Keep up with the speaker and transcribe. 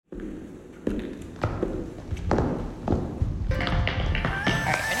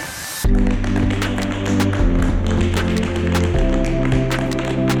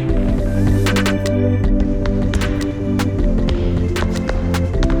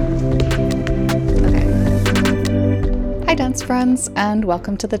Hi, dance friends, and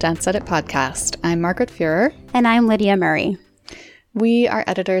welcome to the Dance Edit podcast. I'm Margaret Fuhrer. And I'm Lydia Murray. We are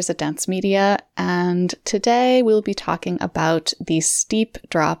editors at Dance Media, and today we'll be talking about the steep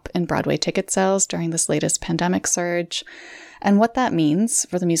drop in Broadway ticket sales during this latest pandemic surge, and what that means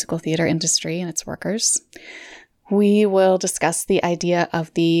for the musical theater industry and its workers. We will discuss the idea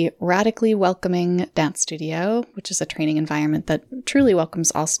of the radically welcoming dance studio, which is a training environment that truly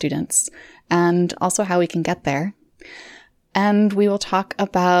welcomes all students, and also how we can get there. And we will talk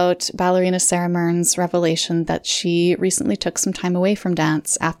about ballerina Sarah Mern's revelation that she recently took some time away from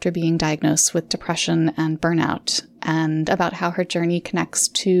dance after being diagnosed with depression and burnout, and about how her journey connects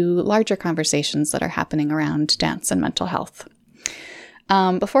to larger conversations that are happening around dance and mental health.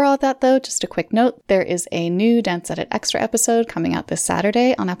 Before all of that, though, just a quick note, there is a new Dance Edit Extra episode coming out this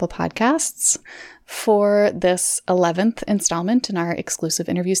Saturday on Apple Podcasts. For this 11th installment in our exclusive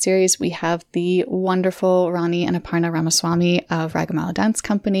interview series, we have the wonderful Rani and Aparna Ramaswamy of Ragamala Dance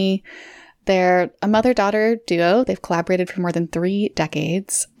Company. They're a mother-daughter duo. They've collaborated for more than 3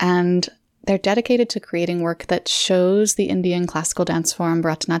 decades, and they're dedicated to creating work that shows the Indian classical dance form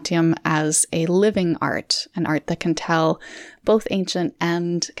Bharatanatyam as a living art, an art that can tell both ancient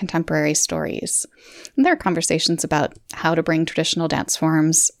and contemporary stories. And there are conversations about how to bring traditional dance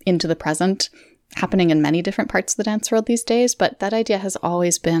forms into the present, happening in many different parts of the dance world these days, but that idea has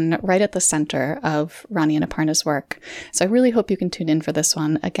always been right at the center of Rani and Aparna's work. So I really hope you can tune in for this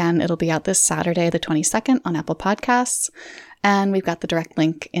one. Again, it'll be out this Saturday, the 22nd on Apple Podcasts, and we've got the direct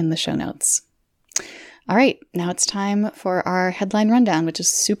link in the show notes. All right, now it's time for our headline rundown, which is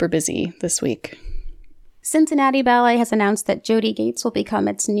super busy this week. Cincinnati Ballet has announced that Jody Gates will become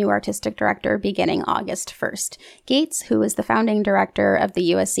its new artistic director beginning August 1st. Gates, who is the founding director of the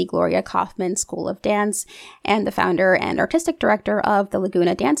USC Gloria Kaufman School of Dance and the founder and artistic director of the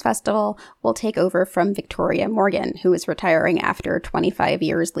Laguna Dance Festival, will take over from Victoria Morgan, who is retiring after 25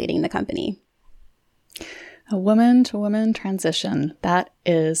 years leading the company. A woman-to-woman transition. That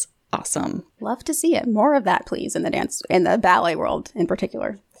is awesome. Love to see it. More of that, please, in the ballet world in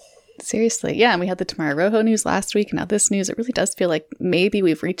particular. Seriously. Yeah, and we had the Tamara Rojo news last week, and now this news. It really does feel like maybe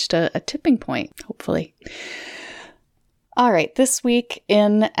we've reached a tipping point, hopefully. All right, this week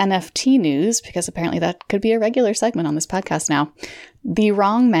in NFT news, because apparently that could be a regular segment on this podcast now. The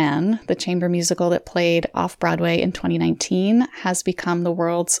Wrong Man, the chamber musical that played off-Broadway in 2019, has become the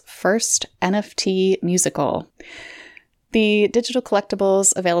world's first NFT musical. The digital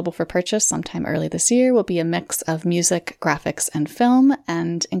collectibles available for purchase sometime early this year will be a mix of music, graphics, and film,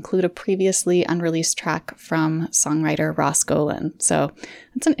 and include a previously unreleased track from songwriter Ross Golan. So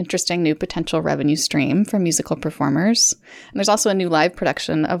it's an interesting new potential revenue stream for musical performers. And there's also a new live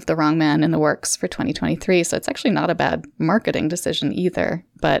production of The Wrong Man in the works for 2023, so it's actually not a bad marketing decision either.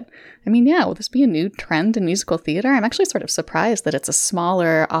 But I mean, yeah, will this be a new trend in musical theater? I'm actually sort of surprised that it's a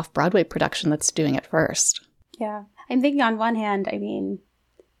smaller off-Broadway production that's doing it first. Yeah. I'm thinking on one hand, I mean,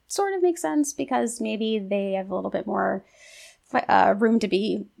 sort of makes sense because maybe they have a little bit more room to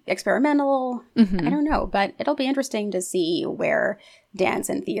be experimental. I don't know, but it'll be interesting to see where dance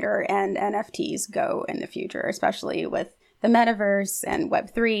and theater and NFTs go in the future, especially with the metaverse and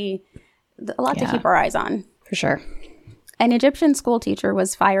Web3. A lot to keep our eyes on. For sure. An Egyptian school teacher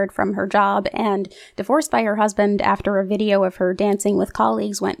was fired from her job and divorced by her husband after a video of her dancing with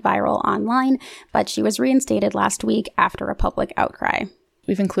colleagues went viral online, but she was reinstated last week after a public outcry.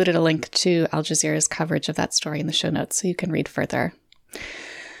 We've included a link to Al Jazeera's coverage of that story in the show notes so you can read further.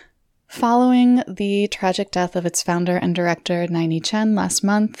 Following the tragic death of its founder and director, Naini Chen, last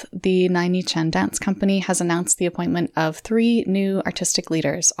month, the Naini Chen Dance Company has announced the appointment of 3 new artistic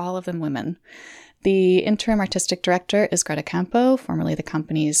leaders, all of them women. The interim artistic director is Greta Campo, formerly the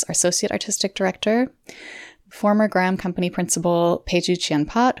company's associate artistic director. Former Graham Company principal Peju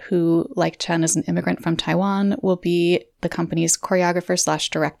Chien-Pat, who, like Chen, is an immigrant from Taiwan, will be the company's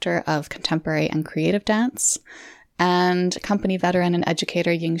choreographer/director of contemporary and creative dance. And company veteran and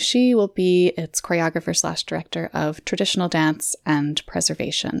educator Ying Shi will be its choreographer/director of traditional dance and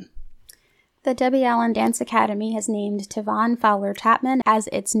preservation. The Debbie Allen Dance Academy has named Tivon Fowler Chapman as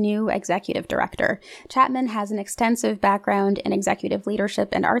its new executive director. Chapman has an extensive background in executive leadership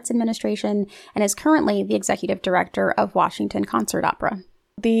and arts administration and is currently the executive director of Washington Concert Opera.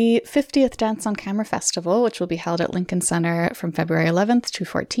 The 50th Dance on Camera Festival, which will be held at Lincoln Center from February 11th to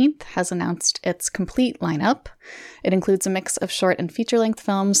 14th, has announced its complete lineup. It includes a mix of short and feature-length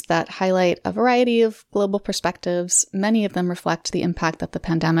films that highlight a variety of global perspectives. Many of them reflect the impact that the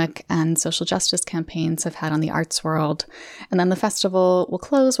pandemic and social justice campaigns have had on the arts world. And then the festival will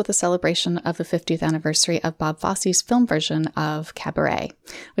close with a celebration of the 50th anniversary of Bob Fosse's film version of Cabaret.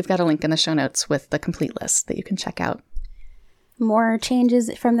 We've got a link in the show notes with the complete list that you can check out. More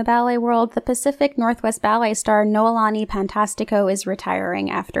changes from the ballet world. The Pacific Northwest Ballet star Noelani Pantastico is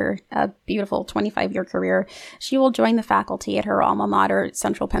retiring after a beautiful 25-year career. She will join the faculty at her alma mater,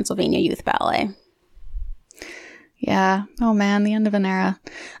 Central Pennsylvania Youth Ballet. Yeah. Oh, man, the end of an era.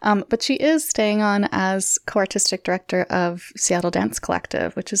 But she is staying on as co-artistic director of Seattle Dance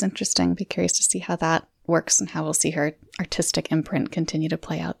Collective, which is interesting. Be curious to see how that works and how we'll see her artistic imprint continue to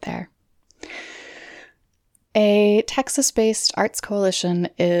play out there. A Texas-based arts coalition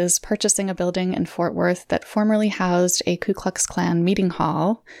is purchasing a building in Fort Worth that formerly housed a Ku Klux Klan meeting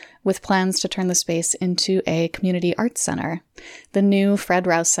hall, with plans to turn the space into a community arts center. The new Fred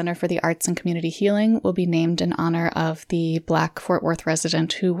Rouse Center for the Arts and Community Healing will be named in honor of the Black Fort Worth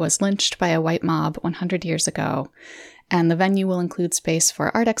resident who was lynched by a white mob 100 years ago. And the venue will include space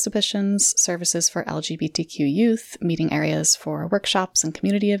for art exhibitions, services for LGBTQ youth, meeting areas for workshops and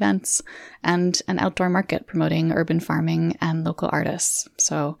community events, and an outdoor market promoting urban farming and local artists.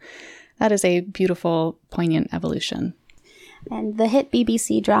 So that is a beautiful, poignant evolution. And the hit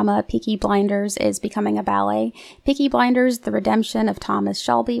BBC drama Peaky Blinders is becoming a ballet. Peaky Blinders, The Redemption of Thomas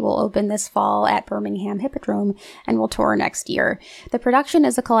Shelby, will open this fall at Birmingham Hippodrome and will tour next year. The production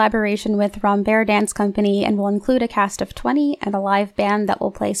is a collaboration with Rambert Dance Company and will include a cast of 20 and a live band that will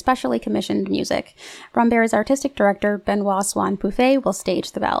play specially commissioned music. Rambert's artistic director, Benoit Swan-Buffet, will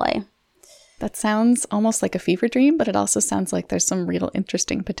stage the ballet. That sounds almost like a fever dream, but it also sounds like there's some real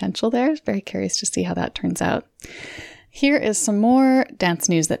interesting potential there. Very curious to see how that turns out. Here is some more dance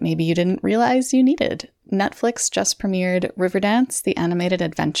news that maybe you didn't realize you needed. Netflix just premiered Riverdance, the Animated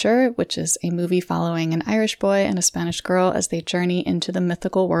Adventure, which is a movie following an Irish boy and a Spanish girl as they journey into the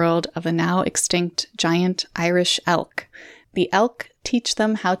mythical world of a now extinct giant Irish elk. The elk teach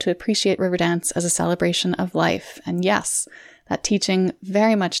them how to appreciate Riverdance as a celebration of life. And yes, that teaching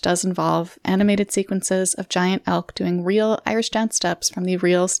very much does involve animated sequences of giant elk doing real Irish dance steps from the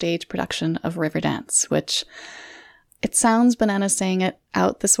real stage production of Riverdance, which... It sounds bananas saying it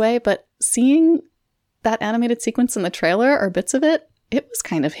out this way, but seeing that animated sequence in the trailer or bits of it, it was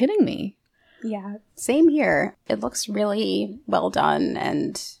kind of hitting me. Yeah, same here. It looks really well done,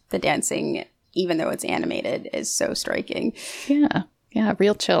 and the dancing, even though it's animated, is so striking. Yeah,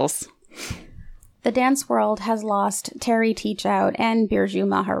 real chills. The dance world has lost Terry Teachout and Birju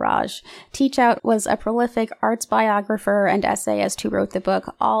Maharaj. Teachout was a prolific arts biographer and essayist who wrote the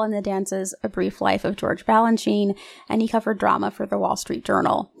book All in the Dances, A Brief Life of George Balanchine, and he covered drama for the Wall Street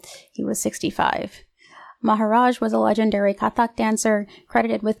Journal. He was 65. Maharaj was a legendary Kathak dancer,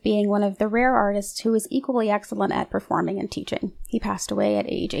 credited with being one of the rare artists who was equally excellent at performing and teaching. He passed away at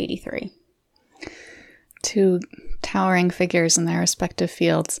age 83. Two towering figures in their respective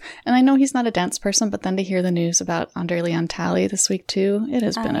fields. And I know he's not a dance person, but then to hear the news about Andre Leon Talley this week too, it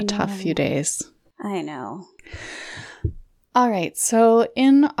has been a tough few days. I know. All right, so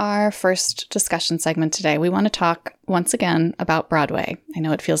in our first discussion segment today, we want to talk once again about Broadway. I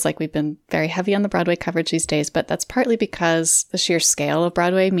know it feels like we've been very heavy on the Broadway coverage these days, but that's partly because the sheer scale of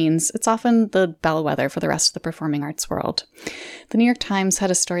Broadway means it's often the bellwether for the rest of the performing arts world. The New York Times had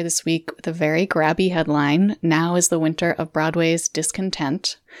a story this week with a very grabby headline, "Now is the winter of Broadway's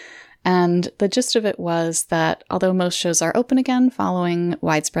discontent." And the gist of it was that although most shows are open again following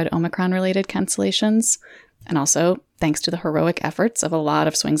widespread Omicron-related cancellations, and also thanks to the heroic efforts of a lot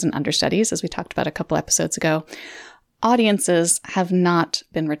of swings and understudies, as we talked about a couple episodes ago, audiences have not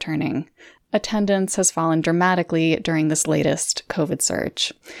been returning. Attendance has fallen dramatically during this latest COVID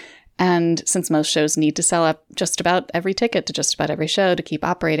surge. And since most shows need to sell up just about every ticket to just about every show to keep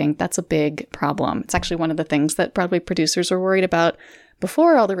operating, that's a big problem. It's actually one of the things that Broadway producers were worried about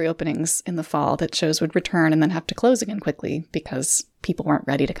before all the reopenings in the fall, that shows would return and then have to close again quickly because people weren't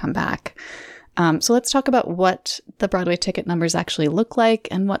ready to come back. So let's talk about what the Broadway ticket numbers actually look like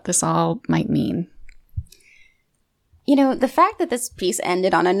and what this all might mean. You know, the fact that this piece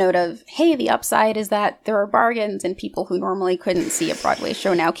ended on a note of, hey, the upside is that there are bargains and people who normally couldn't see a Broadway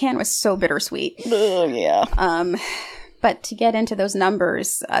show now can was so bittersweet. Oh, yeah. But to get into those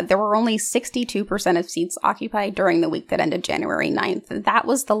numbers, there were only 62% of seats occupied during the week that ended January 9th. That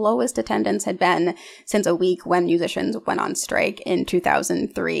was the lowest attendance had been since a week when musicians went on strike in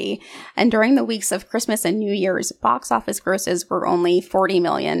 2003. And during the weeks of Christmas and New Year's, box office grosses were only 40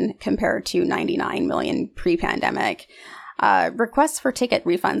 million compared to 99 million pre-pandemic. Requests for ticket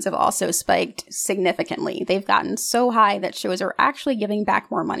refunds have also spiked significantly. They've gotten so high that shows are actually giving back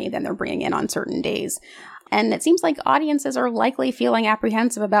more money than they're bringing in on certain days. And it seems like audiences are likely feeling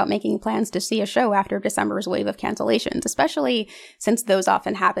apprehensive about making plans to see a show after December's wave of cancellations, especially since those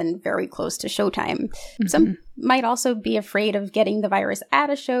often happen very close to showtime. Mm-hmm. Some might also be afraid of getting the virus at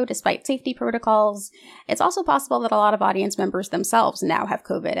a show despite safety protocols. It's also possible that a lot of audience members themselves now have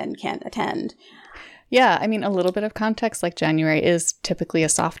COVID and can't attend. Yeah, I mean, a little bit of context, like January is typically a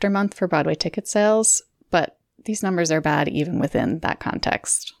softer month for Broadway ticket sales, but these numbers are bad even within that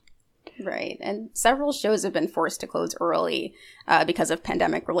context. Right. And several shows have been forced to close early because of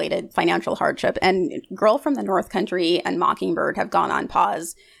pandemic-related financial hardship. And Girl from the North Country and Mockingbird have gone on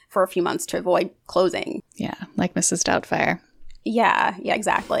pause for a few months to avoid closing. Yeah, like Mrs. Doubtfire. Yeah,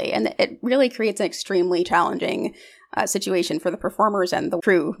 exactly. And it really creates an extremely challenging situation for the performers and the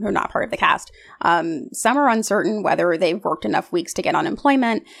crew who are not part of the cast. Some are uncertain whether they've worked enough weeks to get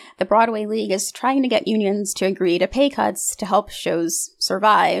unemployment. The Broadway League is trying to get unions to agree to pay cuts to help shows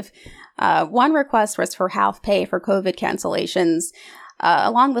survive. One request was for half pay for COVID cancellations,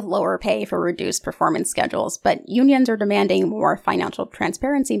 along with lower pay for reduced performance schedules. But unions are demanding more financial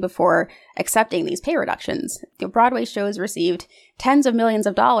transparency before accepting these pay reductions. The Broadway shows received tens of millions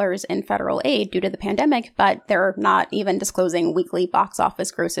of dollars in federal aid due to the pandemic, but they're not even disclosing weekly box office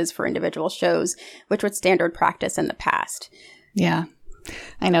grosses for individual shows, which was standard practice in the past. Yeah.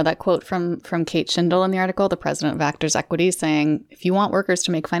 I know that quote from Kate Schindel in the article, the president of Actors Equity, saying, if you want workers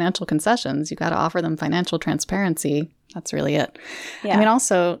to make financial concessions, you got to offer them financial transparency. That's really it. Yeah. I mean,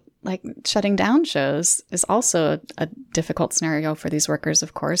 also, like, shutting down shows is also a difficult scenario for these workers,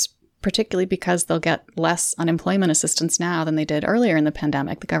 of course, particularly because they'll get less unemployment assistance now than they did earlier in the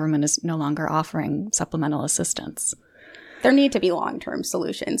pandemic. The government is no longer offering supplemental assistance. There need to be long-term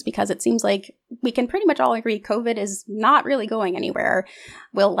solutions because it seems like we can pretty much all agree COVID is not really going anywhere.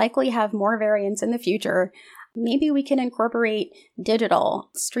 We'll likely have more variants in the future. Maybe we can incorporate digital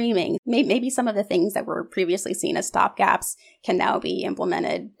streaming. Maybe some of the things that were previously seen as stopgaps can now be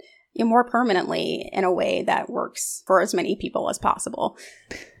implemented more permanently in a way that works for as many people as possible.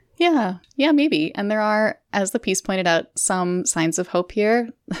 Yeah, maybe. And there are, as the piece pointed out, some signs of hope here.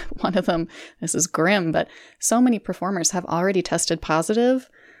 One of them, this is grim, but so many performers have already tested positive.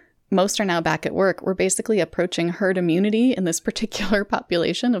 Most are now back at work. We're basically approaching herd immunity in this particular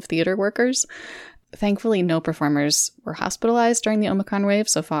population of theater workers. Thankfully, no performers were hospitalized during the Omicron wave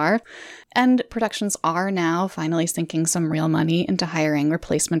so far, and productions are now finally sinking some real money into hiring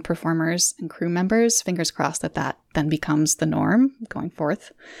replacement performers and crew members. Fingers crossed that then becomes the norm going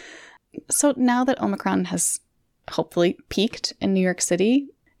forth. So now that Omicron has hopefully peaked in New York City,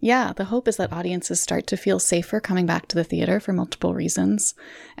 yeah, the hope is that audiences start to feel safer coming back to the theater for multiple reasons.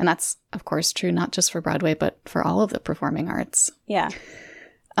 And that's, of course, true not just for Broadway, but for all of the performing arts. Yeah.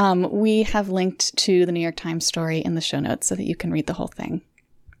 We have linked to the New York Times story in the show notes so that you can read the whole thing.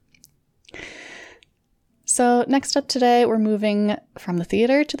 So next up today, we're moving from the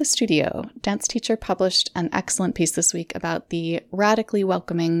theater to the studio. Dance Teacher published an excellent piece this week about the radically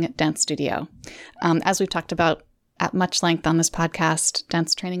welcoming dance studio. As we've talked about at much length on this podcast,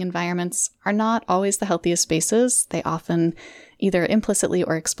 dance training environments are not always the healthiest spaces. They often either implicitly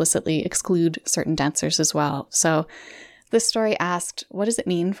or explicitly exclude certain dancers as well. So this story asked, what does it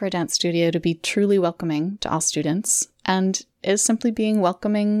mean for a dance studio to be truly welcoming to all students? And is simply being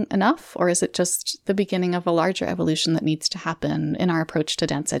welcoming enough, or is it just the beginning of a larger evolution that needs to happen in our approach to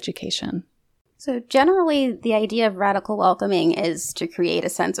dance education? So generally, the idea of radical welcoming is to create a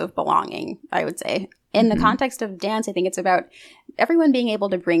sense of belonging, I would say. In the context of dance, I think it's about everyone being able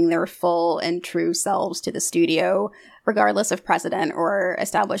to bring their full and true selves to the studio, regardless of precedent or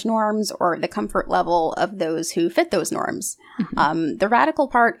established norms or the comfort level of those who fit those norms. The radical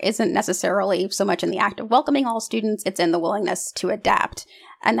part isn't necessarily so much in the act of welcoming all students, it's in the willingness to adapt.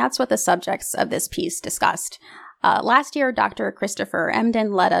 And that's what the subjects of this piece discussed. Last year, Dr. Christopher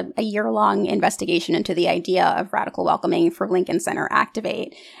Emden led a year-long investigation into the idea of radical welcoming for Lincoln Center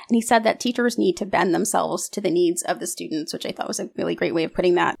Activate. And he said that teachers need to bend themselves to the needs of the students, which I thought was a really great way of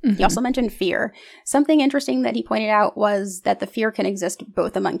putting that. He also mentioned fear. Something interesting that he pointed out was that the fear can exist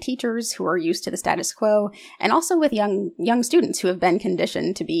both among teachers who are used to the status quo and also with young students who have been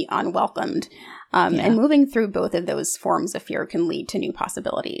conditioned to be unwelcomed. And moving through both of those forms of fear can lead to new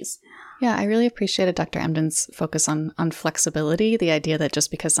possibilities. Yeah, I really appreciated Dr. Emden's focus on flexibility, the idea that just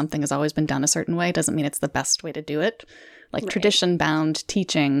because something has always been done a certain way doesn't mean it's the best way to do it. Like tradition-bound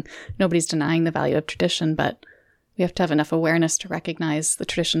teaching, nobody's denying the value of tradition, but we have to have enough awareness to recognize the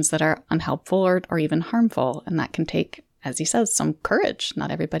traditions that are unhelpful or even harmful, and that can take, as he says, some courage.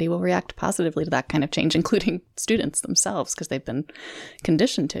 Not everybody will react positively to that kind of change, including students themselves, because they've been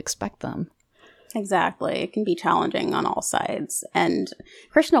conditioned to expect them. Exactly. It can be challenging on all sides. And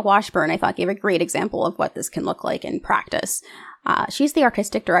Krishna Washburn, I thought, gave a great example of what this can look like in practice. She's the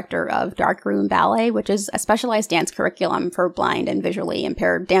artistic director of Dark Room Ballet, which is a specialized dance curriculum for blind and visually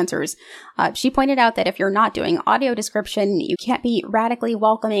impaired dancers. She pointed out that if you're not doing audio description, you can't be radically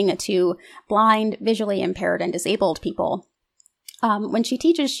welcoming to blind, visually impaired, and disabled people. When she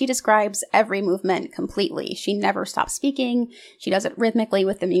teaches, she describes every movement completely. She never stops speaking. She does it rhythmically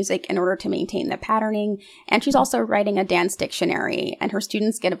with the music in order to maintain the patterning. And she's also writing a dance dictionary, and her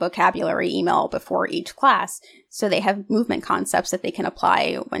students get a vocabulary email before each class. So they have movement concepts that they can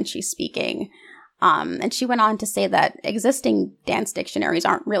apply when she's speaking. And she went on to say that existing dance dictionaries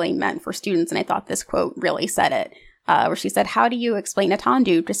aren't really meant for students. And I thought this quote really said it. Where she said, how do you explain a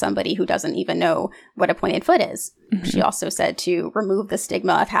tendu to somebody who doesn't even know what a pointed foot is? Mm-hmm. She also said to remove the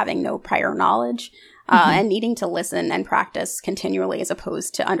stigma of having no prior knowledge and needing to listen and practice continually as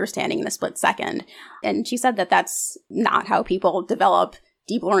opposed to understanding in a split second. And she said that that's not how people develop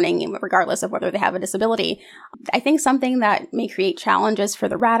deep learning, regardless of whether they have a disability. I think something that may create challenges for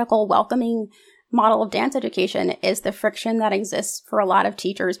the radical, welcoming model of dance education is the friction that exists for a lot of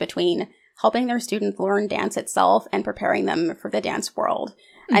teachers between helping their students learn dance itself and preparing them for the dance world.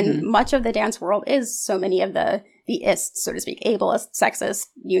 Mm-hmm. And much of the dance world is so many of the ists, so to speak, ableist, sexist,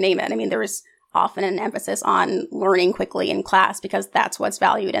 you name it. I mean, there's often an emphasis on learning quickly in class because that's what's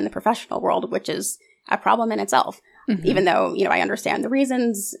valued in the professional world, which is a problem in itself. Mm-hmm. Even though, I understand the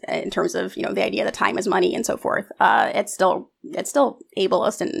reasons in terms of, the idea that time is money and so forth. It's still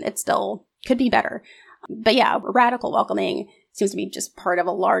ableist and it still could be better. But yeah, radical welcoming seems to be just part of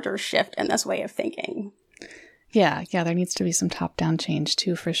a larger shift in this way of thinking. Yeah, there needs to be some top-down change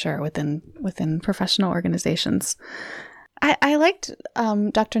too, for sure, within professional organizations. I liked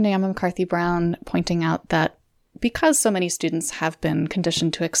Dr. Naomi McCarthy-Brown pointing out that because so many students have been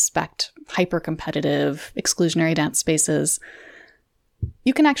conditioned to expect hyper-competitive, exclusionary dance spaces,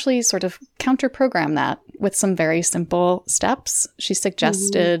 you can actually sort of counter-program that with some very simple steps. She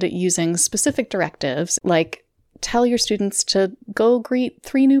suggested using specific directives like tell your students to go greet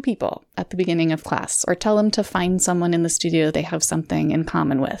 3 new people at the beginning of class, or tell them to find someone in the studio they have something in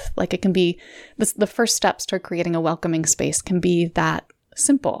common with. Like it can be, the first steps toward creating a welcoming space can be that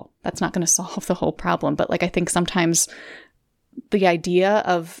simple. That's not going to solve the whole problem. But I think sometimes the idea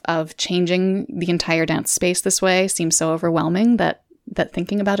of changing the entire dance space this way seems so overwhelming that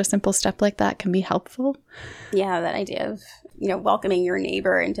thinking about a simple step like that can be helpful. Yeah, that idea of welcoming your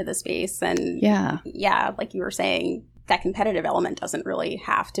neighbor into the space. And yeah, like you were saying, that competitive element doesn't really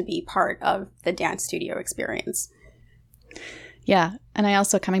have to be part of the dance studio experience. Yeah. And I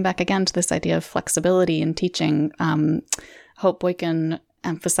also, coming back again to this idea of flexibility in teaching, Hope Boykin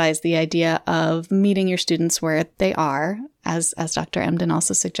emphasized the idea of meeting your students where they are, as Dr. Emden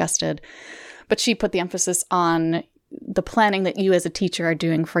also suggested. But she put the emphasis on the planning that you as a teacher are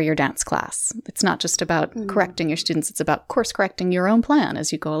doing for your dance class. It's not just about correcting your students. It's about course correcting your own plan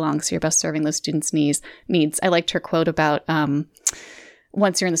as you go along so you're best serving those students' needs. I liked her quote about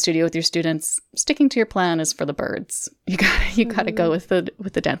once you're in the studio with your students, sticking to your plan is for the birds. You got to go with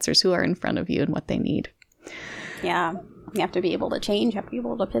the dancers who are in front of you and what they need. Yeah. You have to be able to change. You have to be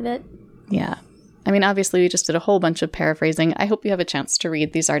able to pivot. Yeah. I mean, obviously, we just did a whole bunch of paraphrasing. I hope you have a chance to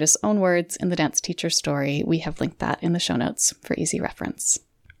read these artists' own words in the Dance Teacher Story. We have linked that in the show notes for easy reference.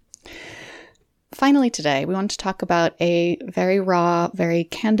 Finally today, we want to talk about a very raw, very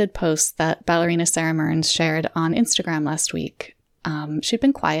candid post that ballerina Sarah Mearns shared on Instagram last week. She'd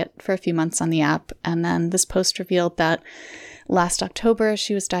been quiet for a few months on the app, and then this post revealed that last October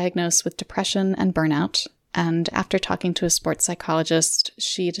she was diagnosed with depression and burnout. And after talking to a sports psychologist,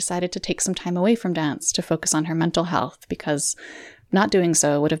 she decided to take some time away from dance to focus on her mental health because not doing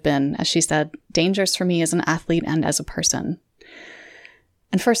so would have been, as she said, dangerous for me as an athlete and as a person.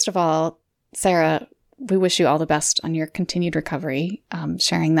 And first of all, Sarah, we wish you all the best on your continued recovery.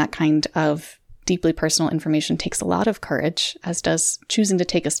 Sharing that kind of deeply personal information takes a lot of courage, as does choosing to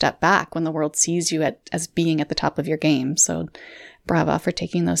take a step back when the world sees you as being at the top of your game. So brava for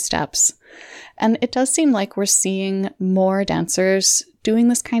taking those steps. And it does seem like we're seeing more dancers doing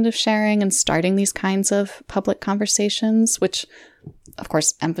this kind of sharing and starting these kinds of public conversations, which of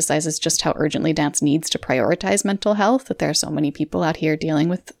course emphasizes just how urgently dance needs to prioritize mental health, that there are so many people out here dealing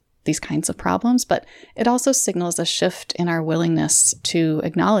with these kinds of problems. But it also signals a shift in our willingness to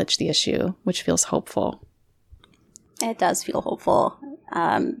acknowledge the issue, which feels hopeful. It does feel hopeful.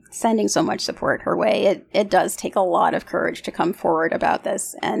 Sending so much support her way. It does take a lot of courage to come forward about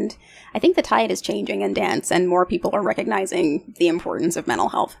this. And I think the tide is changing in dance and more people are recognizing the importance of mental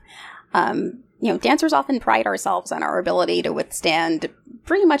health. Dancers often pride ourselves on our ability to withstand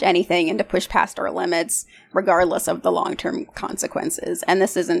pretty much anything and to push past our limits, regardless of the long-term consequences. And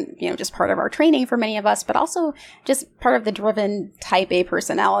this isn't, just part of our training for many of us, but also just part of the driven type A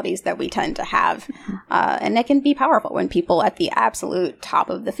personalities that we tend to have. And it can be powerful when people at the absolute top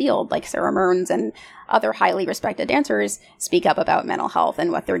of the field, like Sarah Mearns and other highly respected dancers, speak up about mental health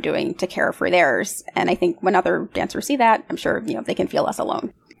and what they're doing to care for theirs. And I think when other dancers see that, I'm sure, they can feel less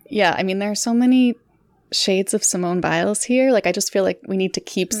alone. Yeah, I mean, there are so many shades of Simone Biles here. Like, I just feel like we need to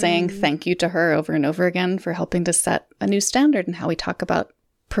keep saying thank you to her over and over again for helping to set a new standard in how we talk about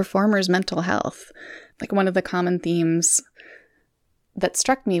performers' mental health. Like, one of the common themes that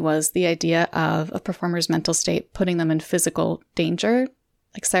struck me was the idea of a performer's mental state putting them in physical danger.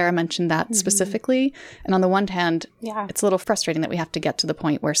 Like, Sarah mentioned that specifically. And on the one hand, it's a little frustrating that we have to get to the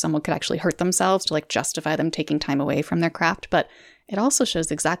point where someone could actually hurt themselves to, justify them taking time away from their craft. But it also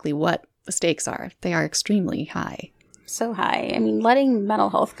shows exactly what the stakes are. They are extremely high. So high. I mean, letting mental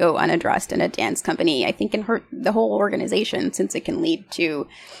health go unaddressed in a dance company, I think, can hurt the whole organization, since it can lead to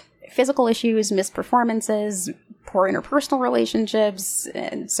physical issues, missed performances, poor interpersonal relationships,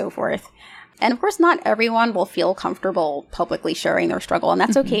 and so forth. And of course, not everyone will feel comfortable publicly sharing their struggle, and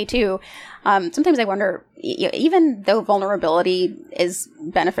that's okay too. Sometimes I wonder, even though vulnerability is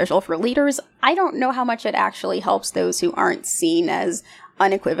beneficial for leaders, I don't know how much it actually helps those who aren't seen as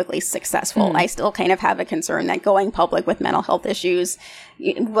unequivocally successful. I still kind of have a concern that going public with mental health issues,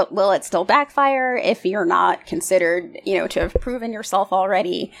 will it still backfire if you're not considered, to have proven yourself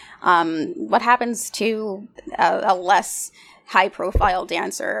already? What happens to a less high-profile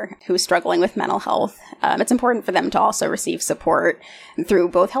dancer who's struggling with mental health? It's important for them to also receive support through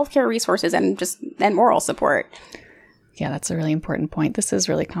both healthcare resources and moral support. Yeah, that's a really important point. This is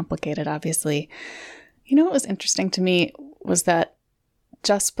really complicated, obviously. What was interesting to me was that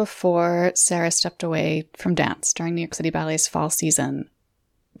just before Sarah stepped away from dance during New York City Ballet's fall season,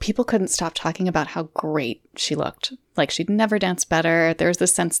 people couldn't stop talking about how great she looked. Like, she'd never danced better. There was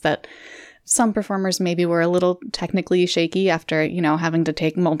this sense that some performers maybe were a little technically shaky after, having to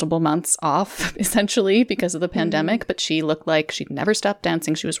take multiple months off, essentially, because of the pandemic. But she looked like she'd never stopped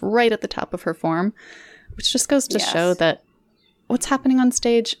dancing. She was right at the top of her form, which just goes to show that what's happening on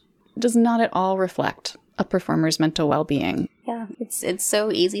stage does not at all reflect a performer's mental well-being. Yeah, it's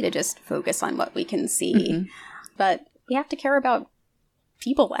so easy to just focus on what we can see. But we have to care about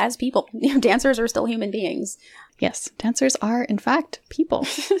people as people. Dancers are still human beings. Yes, dancers are, in fact, people.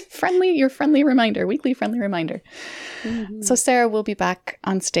 Your friendly reminder, weekly friendly reminder. So Sarah will be back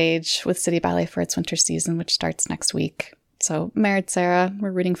on stage with City Ballet for its winter season, which starts next week. So, Married Sarah,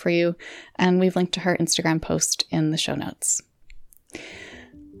 we're rooting for you. And we've linked to her Instagram post in the show notes.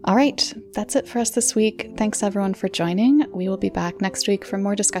 All right, that's it for us this week. Thanks, everyone, for joining. We will be back next week for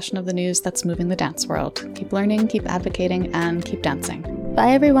more discussion of the news that's moving the dance world. Keep learning, keep advocating, and keep dancing.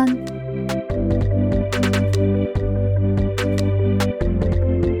 Bye, everyone.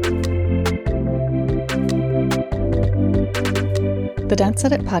 The Dance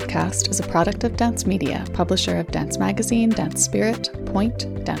Edit podcast is a product of Dance Media, publisher of Dance Magazine, Dance Spirit,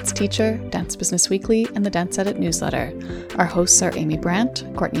 Point, Dance Teacher, Dance Business Weekly, and the Dance Edit newsletter. Our hosts are Amy Brandt,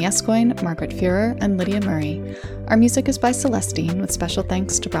 Courtney Escoyne, Margaret Fuhrer, and Lydia Murray. Our music is by Celestine, with special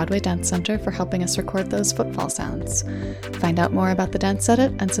thanks to Broadway Dance Center for helping us record those footfall sounds. Find out more about the Dance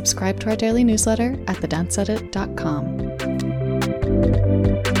Edit and subscribe to our daily newsletter at thedanceedit.com.